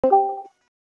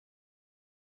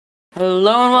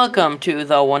Hello and welcome to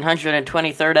the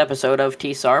 123rd episode of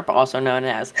TSARP, also known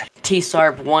as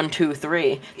TSARP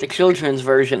 123, the children's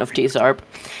version of TSARP.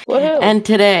 Woohoo! And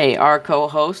today, our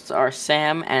co-hosts are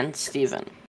Sam and Steven.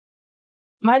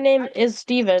 My name is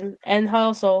Steven, and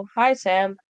also, hi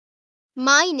Sam.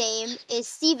 My name is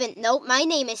Steven. Nope, my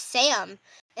name is Sam.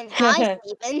 And hi,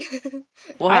 Steven.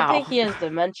 Wow. I think he has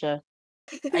dementia.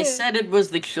 I said it was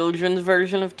the children's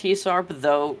version of TSARP,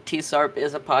 though TSARP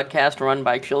is a podcast run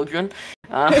by children.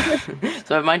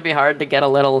 So it might be hard to get a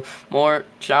little more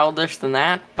childish than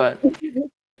that, but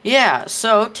yeah.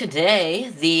 So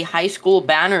today, the high school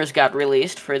banners got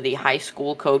released for the high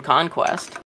school Code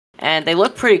Conquest, and they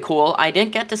look pretty cool. I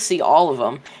didn't get to see all of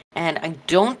them, and I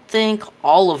don't think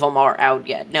all of them are out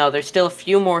yet. No, there's still a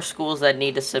few more schools that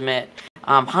need to submit.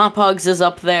 Hot Pugs is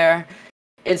up there.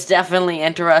 It's definitely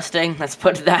interesting, let's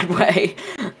put it that way.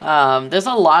 There's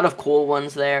a lot of cool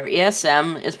ones there.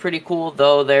 ESM is pretty cool,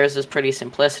 though theirs is pretty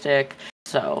simplistic.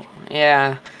 So,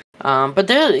 yeah. But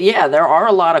there are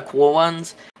a lot of cool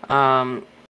ones.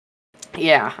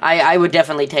 Yeah, I would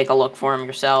definitely take a look for them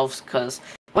yourselves, because,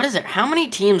 what is it? How many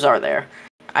teams are there?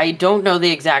 I don't know the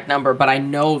exact number, but I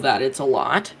know that it's a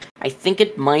lot. I think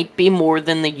it might be more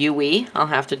than the UE. I'll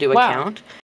have to do a count.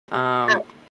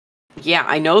 Yeah,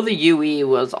 I know the UE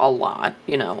was a lot,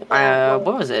 what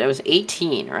was it? It was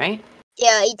 18, right?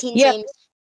 Yeah, 18 teams.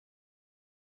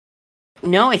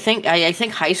 No, I think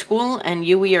high school and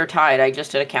UE are tied. I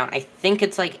just did a count. I think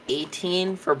it's like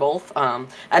 18 for both. I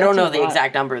don't know the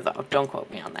exact number, though. Don't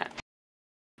quote me on that.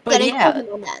 But yeah,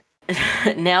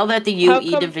 now that the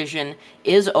UE division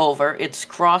is over, it's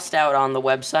crossed out on the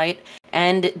website,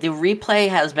 and the replay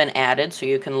has been added, so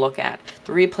you can look at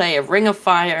the replay of Ring of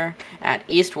Fire at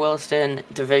East Williston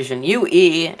Division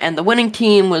UE, and the winning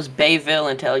team was Bayville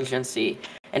Intelligence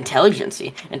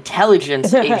Agency.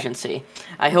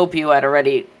 I hope you had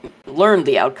already learned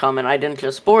the outcome, and I didn't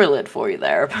just spoil it for you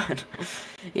there, but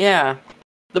yeah.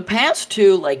 The past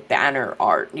two, banner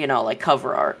art,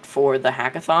 cover art for the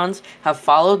hackathons have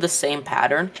followed the same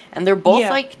pattern, and they're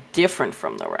both, different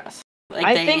from the rest.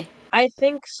 I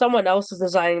think someone else is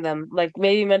designing them.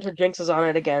 Maybe Mentor Drinks is on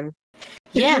it again.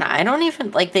 Yeah, I don't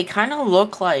even, they kind of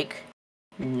look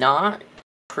not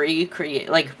pre-create,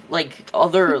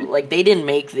 other, they didn't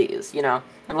make these,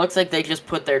 It looks like they just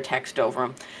put their text over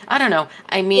them. I don't know.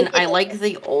 I mean, I like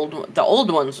the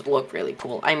old ones look really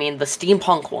cool. I mean, the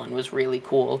steampunk one was really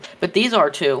cool. But these are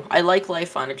too. I like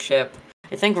Life on a Chip.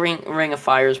 I think Ring of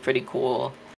Fire is pretty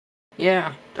cool.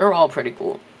 Yeah, they're all pretty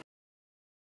cool.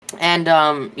 And,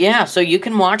 yeah, so you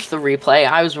can watch the replay.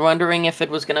 I was wondering if it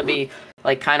was going to be,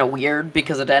 kind of weird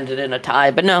because it ended in a tie.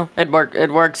 But no, it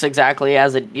works exactly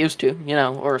as it used to,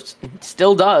 or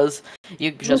still does.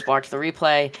 You just watch the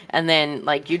replay, and then,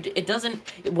 it doesn't...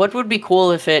 What would be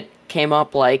cool if it came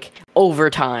up,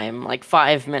 overtime,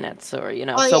 5 minutes, or,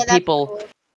 so people... Cool.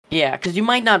 Yeah, because you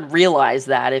might not realize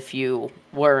that if you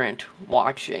weren't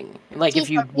watching. If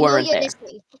you weren't there.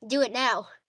 Do it now.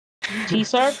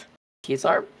 T-Sarp?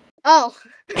 T-Sarp? Oh,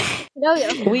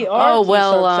 Kidoyo. We are. Oh,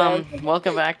 well,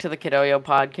 welcome back to the Kidoyo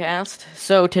podcast.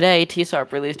 So today,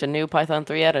 TSARP released a new Python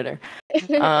 3 editor.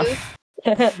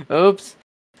 Oops.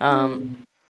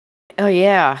 Oh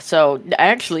yeah, so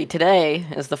actually today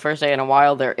is the first day in a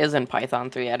while there isn't Python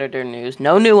 3 editor news.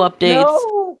 No new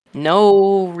updates.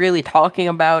 No really talking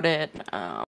about it.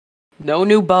 No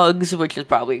new bugs, which is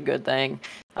probably a good thing.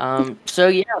 So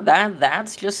yeah,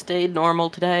 that's just stayed normal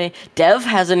today. Dev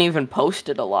hasn't even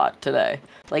posted a lot today.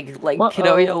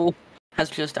 Kidoyo has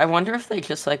just... I wonder if they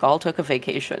just all took a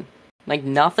vacation.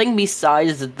 Nothing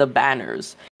besides the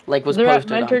banners was They're posted.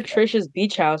 They're at Mentor Trish's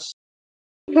beach house.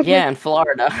 Yeah, in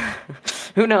Florida.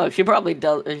 Who knows? She probably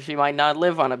does. She might not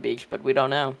live on a beach, but we don't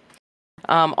know.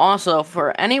 Also,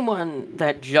 for anyone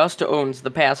that just owns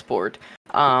the passport,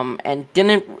 and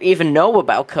didn't even know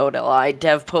about CodeLI,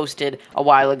 Dev posted a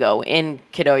while ago in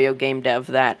Kidoyo Game Dev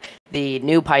that the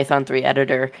new Python 3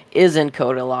 editor is in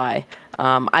CodeLI.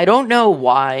 I don't know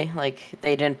why,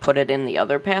 they didn't put it in the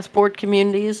other passport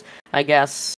communities. I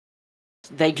guess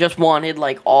they just wanted,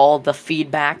 all the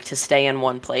feedback to stay in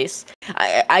one place.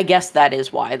 I guess that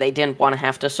is why. They didn't want to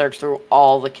have to search through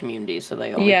all the communities, so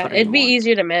they only put it in it'd be one.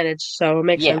 easier to manage, so it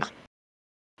makes sense.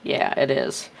 Yeah, it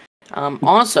is.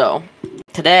 Also,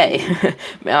 today,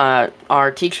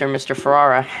 our teacher, Mr.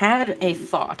 Ferrara, had a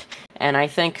thought. And I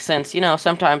think since,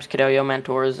 sometimes Kidoyo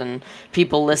mentors and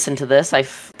people listen to this, I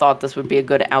thought this would be a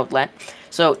good outlet.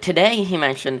 So today he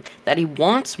mentioned that he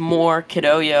wants more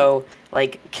Kidoyo,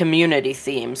 community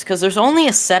themes, because there's only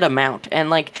a set amount,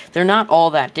 and, they're not all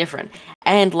that different.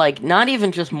 And, not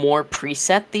even just more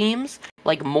preset themes,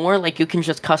 like more like you can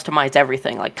just customize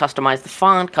everything, like customize the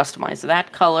font, customize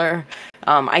that color.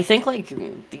 I think like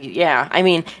yeah, I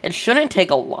mean it shouldn't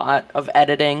take a lot of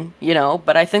editing,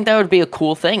 but I think that would be a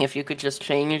cool thing if you could just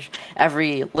change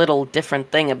every little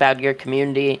different thing about your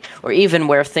community or even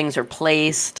where things are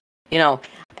placed.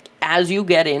 As you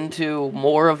get into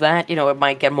more of that, it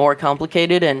might get more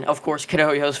complicated. And of course,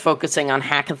 Kidoyo is focusing on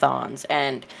hackathons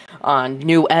and on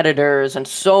new editors and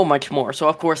so much more. So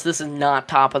of course, this is not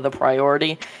top of the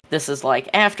priority. This is like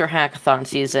after hackathon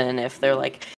season, if they're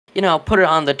like, put it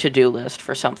on the to-do list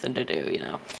for something to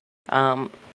do,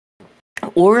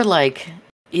 or like,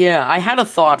 yeah, I had a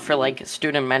thought for like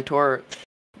student mentor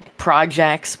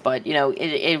projects, but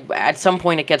at some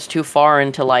point it gets too far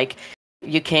into like,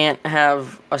 you can't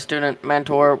have a student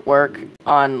mentor work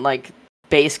on like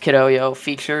base Kidoyo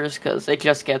features because it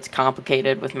just gets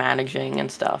complicated with managing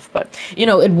and stuff. But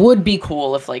it would be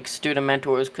cool if like student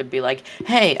mentors could be like,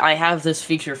 hey, I have this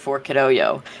feature for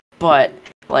Kidoyo, but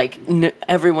like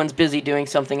everyone's busy doing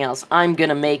something else. I'm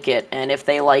gonna make it, and if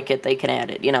they like it, they can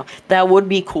add it. That would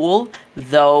be cool.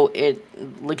 Though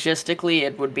logistically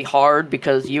it would be hard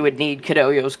because you would need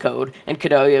Kidoyo's code, and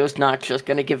Kidoyo's not just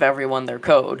gonna give everyone their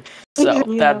code. So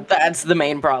Yeah. that's the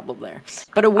main problem there.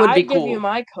 But it would be cool. I'd give you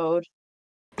my code.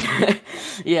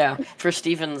 Yeah, for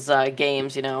Steven's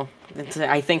games,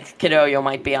 I think Kidoyo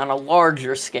might be on a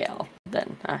larger scale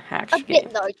than a Hatch game. A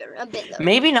bit larger.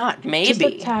 Maybe not.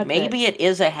 Maybe. tad Maybe bit. it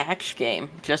is a Hatch game,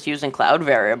 just using cloud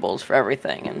variables for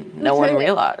everything, and no one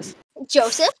realized.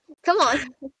 Joseph, come on.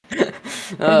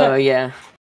 Oh yeah,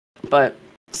 but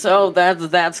so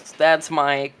that's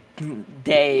my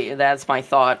day. That's my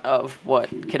thought of what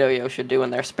Kidoyo should do in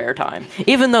their spare time,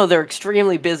 even though they're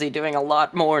extremely busy doing a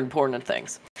lot more important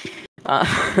things.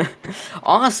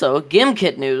 Also,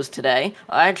 Gimkit news today.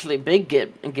 Actually, big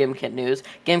Gimkit news.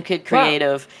 Gimkit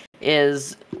Creative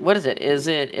is, what is it?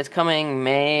 It's coming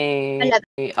May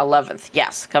 11th.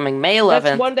 Yes, coming May 11th.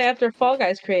 That's one day after Fall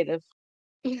Guys Creative.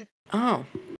 Oh,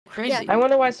 crazy. I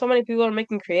wonder why so many people are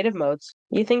making creative modes.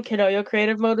 You think Kidoyo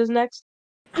creative mode is next?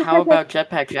 How about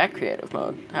Jetpack Jack creative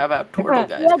mode? How about Turtle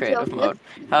Guys creative mode?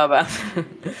 How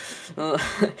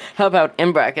about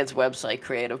In Brackets website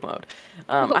creative mode?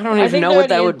 I don't even know what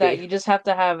that would be. You just have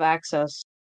to have access.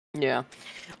 Yeah.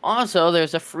 Also,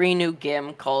 there's a free new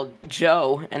gim called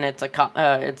Joe, and it's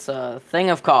a thing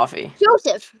of coffee.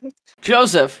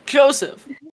 Joseph,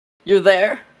 you're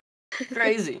there?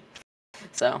 Crazy.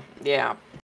 So yeah.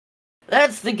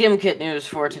 That's the Gimkit news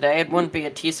for today. It wouldn't be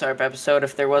a TSARP episode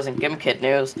if there wasn't Gimkit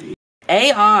news.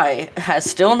 AI has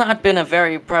still not been a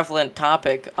very prevalent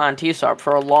topic on TSARP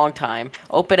for a long time.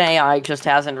 OpenAI just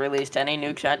hasn't released any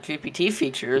new ChatGPT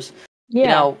features.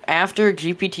 Yeah. After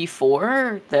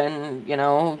GPT-4, then,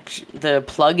 the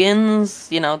plugins,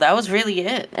 that was really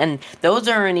it. And those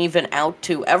aren't even out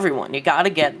to everyone. You gotta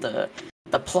get the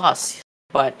plus.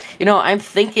 But, I'm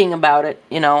thinking about it.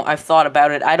 I've thought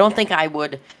about it. I don't think I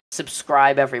would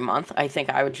subscribe every month. I think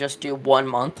I would just do 1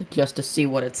 month just to see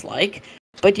what it's like.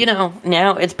 But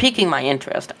now it's piquing my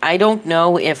interest. I don't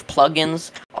know if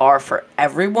plugins are for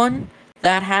everyone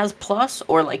that has Plus,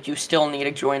 or like you still need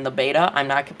to join the beta. I'm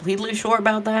not completely sure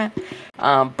about that.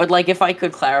 But like if I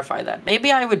could clarify that,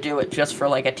 maybe I would do it just for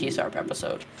like a TSARP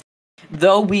episode.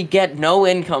 Though we get no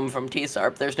income from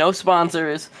TSARP, there's no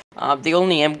sponsors. The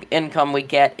only income we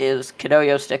get is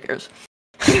Kidoyo stickers.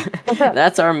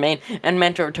 That's our main, and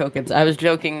mentor tokens. I was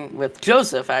joking with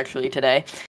Joseph actually today.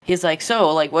 He's like,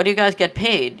 so like, what do you guys get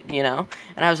paid? And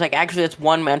I was like, actually, it's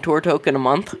 1 mentor token a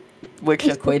month, which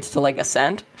equates to like a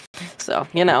cent. So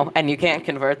and you can't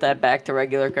convert that back to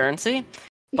regular currency.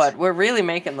 But we're really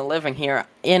making the living here.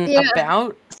 In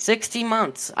about 60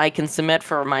 months, I can submit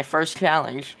for my first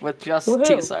challenge with just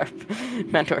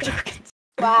TSARP mentor tokens.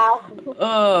 Wow.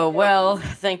 Oh, well,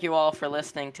 thank you all for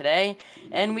listening today,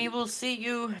 and we will see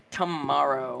you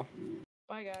tomorrow.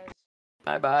 Bye, guys.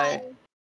 Bye-bye.